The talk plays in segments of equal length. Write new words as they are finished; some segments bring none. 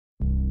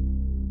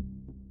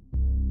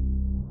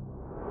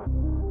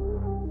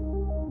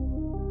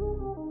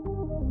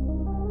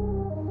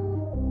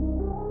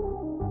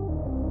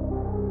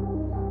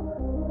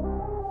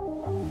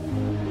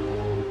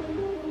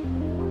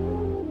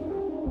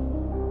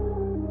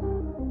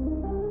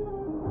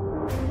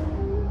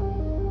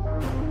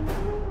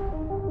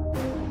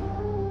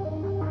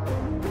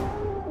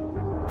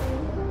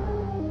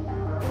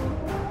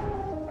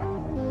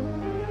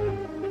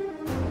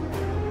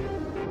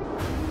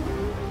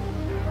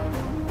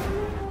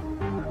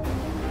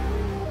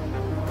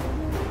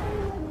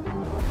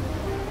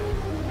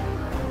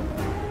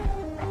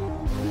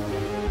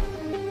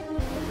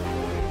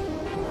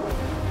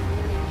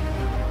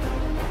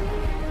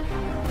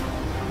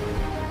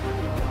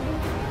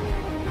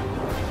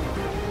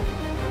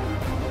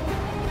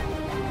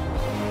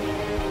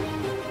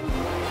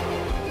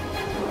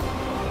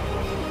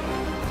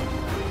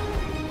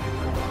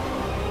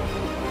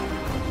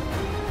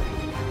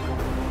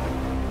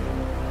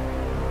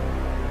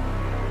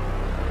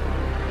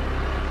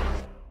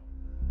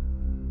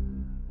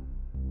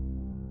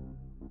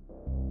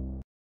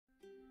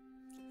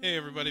Hey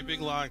everybody,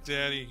 Big Lock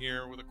Daddy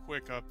here with a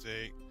quick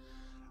update.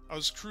 I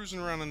was cruising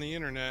around on the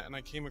internet and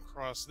I came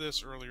across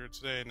this earlier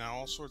today. Now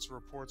all sorts of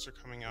reports are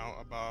coming out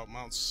about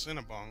Mount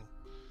Sinabung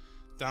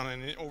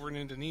over in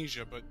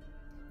Indonesia, but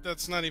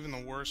that's not even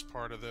the worst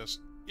part of this.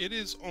 It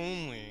is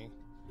only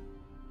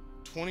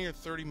 20 or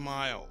 30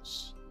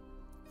 miles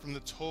from the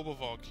Toba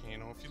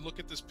volcano. If you look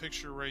at this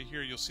picture right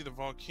here, you'll see the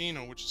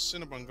volcano, which is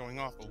Sinabung, going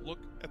off, but look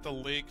at the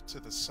lake to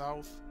the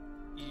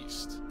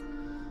southeast.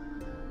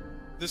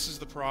 This is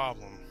the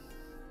problem.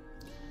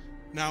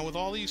 Now, with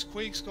all these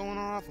quakes going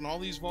off and all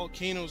these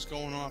volcanoes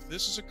going off,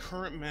 this is a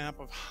current map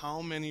of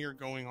how many are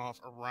going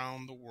off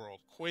around the world.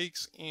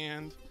 Quakes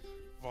and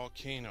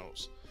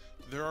volcanoes.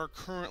 There are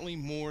currently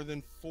more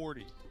than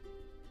 40.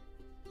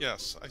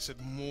 Yes, I said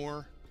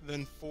more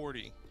than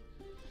 40.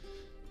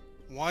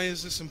 Why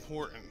is this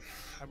important?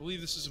 I believe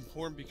this is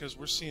important because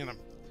we're seeing a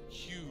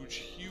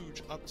huge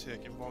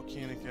uptick in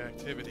volcanic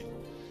activity.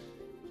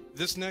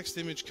 This next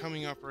image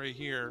coming up right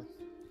here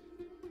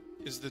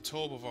is the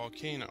Toba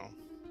volcano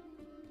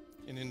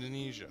in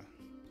Indonesia.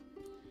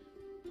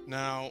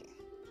 Now,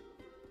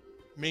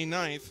 May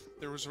 9th,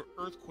 there was an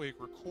earthquake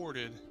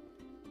recorded,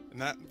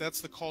 and that's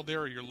the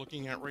caldera you're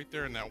looking at right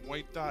there, and that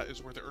white dot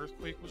is where the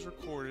earthquake was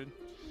recorded.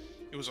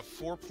 It was a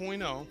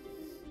 4.0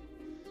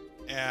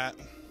 at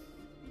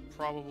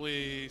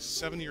probably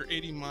 70 or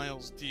 80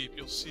 miles deep.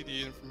 You'll see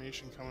the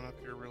information coming up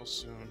here real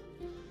soon.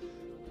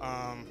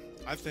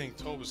 I think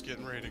Toba's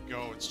getting ready to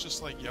go. It's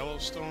just like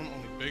Yellowstone,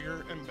 only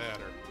bigger and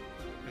badder.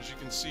 As you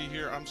can see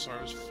here, I'm sorry,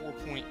 it was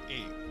 4.8.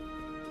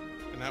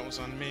 And that was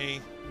on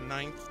May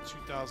 9th,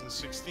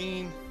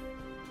 2016.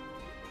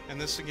 And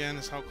this again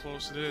is how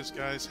close it is,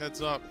 guys.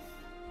 Heads up.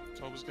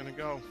 Toba's gonna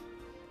go.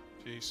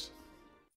 Peace.